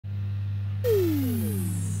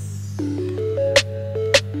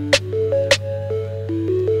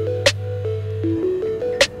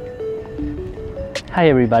Hi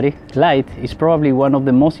everybody. Light is probably one of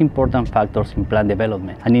the most important factors in plant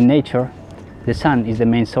development, and in nature, the sun is the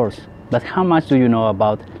main source. But how much do you know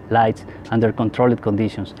about light under controlled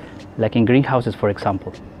conditions, like in greenhouses, for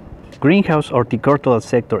example? Greenhouse horticultural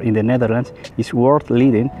sector in the Netherlands is world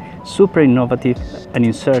leading, super innovative, and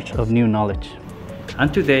in search of new knowledge.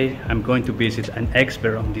 And today I'm going to visit an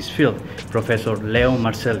expert on this field, Professor Leo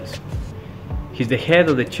Marcelis. He's the head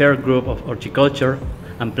of the chair group of Horticulture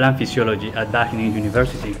and Plant Physiology at Wageningen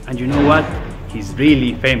University. And you know what? He's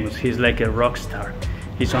really famous. He's like a rock star.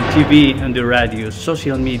 He's on TV, on the radio,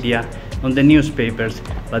 social media, on the newspapers,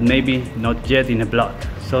 but maybe not yet in a blog.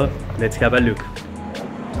 So let's have a look.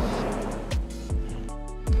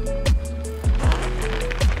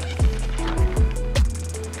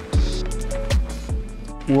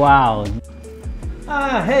 Wow.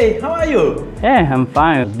 Hey, how are you? Yeah, I'm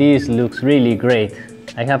fine. This looks really great.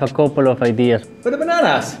 I have a couple of ideas. For the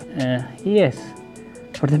bananas? Yes,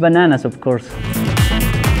 for the bananas, of course.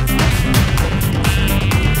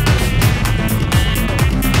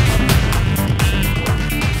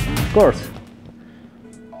 Of course.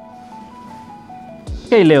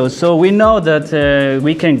 Okay, Leo, so we know that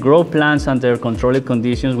we can grow plants under controlled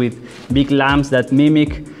conditions with big lamps that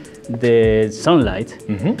mimic the sunlight,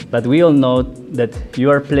 but we all know that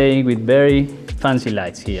you are playing with very fancy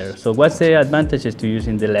lights here. So what's the advantages to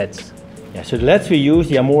using the LEDs? Yeah, so the LEDs we use,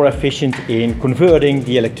 they are more efficient in converting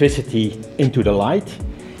the electricity into the light.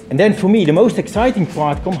 And then for me, the most exciting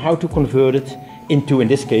part comes how to convert it into, in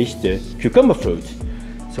this case, the cucumber fruit.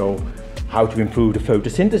 So how to improve the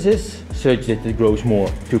photosynthesis such that it grows more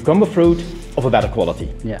cucumber fruit of a better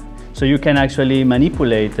quality. Yeah. So you can actually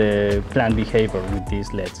manipulate plant behavior with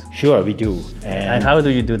these LEDs? Sure, we do. And how do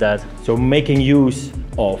you do that? So making use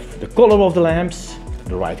of the color of the lamps,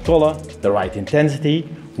 the right color, the right intensity,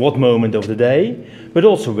 what moment of the day, but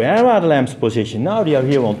also where are the lamps positioned. Now they are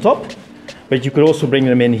here on top, but you could also bring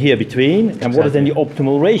them in here between. And what is then the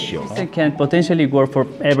optimal ratio? It can potentially work for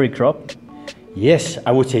every crop? Yes,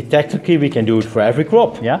 I would say technically we can do it for every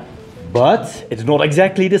crop. Yeah. But it's not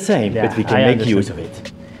exactly the same, yeah, but we can make use of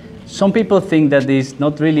it. Some people think that it's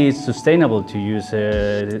not really sustainable to use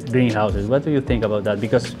greenhouses. What do you think about that?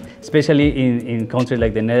 Because especially in countries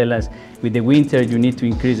like the Netherlands, with the winter you need to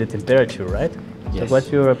increase the temperature, right? Yes. So what's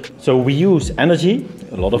your... So we use energy,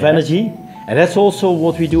 a lot of energy, and that's also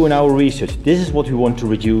what we do in our research. This is what we want to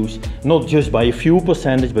reduce, not just by a few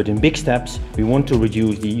percentage, but in big steps. We want to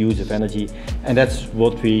reduce the use of energy, and that's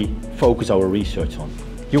what we focus our research on.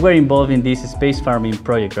 You were involved in this space farming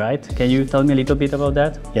project, right? Can you tell me a little bit about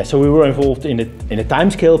that? Yeah, so we were involved in a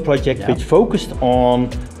timescale project which focused on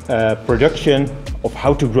production of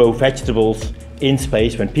how to grow vegetables in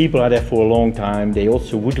space. When people are there for a long time, they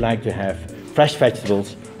also would like to have fresh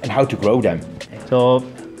vegetables and how to grow them. So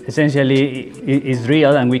essentially it's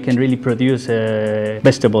real and we can really produce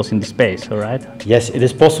vegetables in the space, all right? Yes, it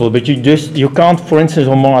is possible, but you can't, for instance,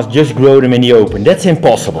 on Mars just grow them in the open. That's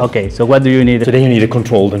impossible. Okay, so what do you need? So then you need a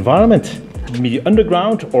controlled environment. Maybe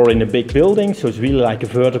underground or in a big building, so it's really like a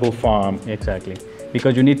vertical farm. Exactly,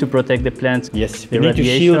 because you need to protect the plants. Yes, we need to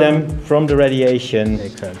shield them from the radiation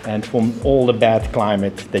and from all the bad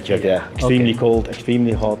climate that you're there. Extremely cold,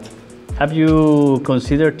 extremely hot. Have you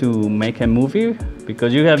considered to make a movie?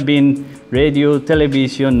 Because you have been radio,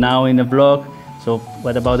 television, now in a blog. So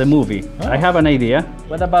what about a movie? I have an idea.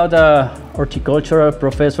 What about a horticultural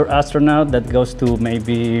professor astronaut that goes to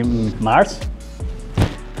maybe Mars?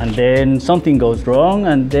 And then something goes wrong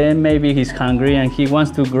and then maybe he's hungry and he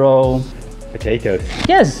wants to grow... Potatoes.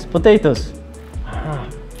 Yes, potatoes.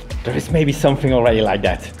 There is maybe something already like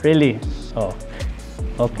that. Really? Oh,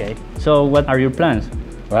 okay. So what are your plans?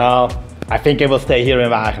 Well, I think I will stay here in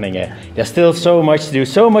Wageningen. There's still so much to do,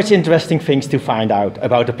 so much interesting things to find out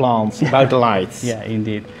about the plants, about the lights. Yeah,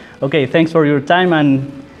 indeed. Okay, thanks for your time, and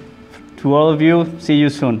to all of you, see you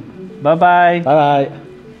soon. Bye-bye. Bye-bye.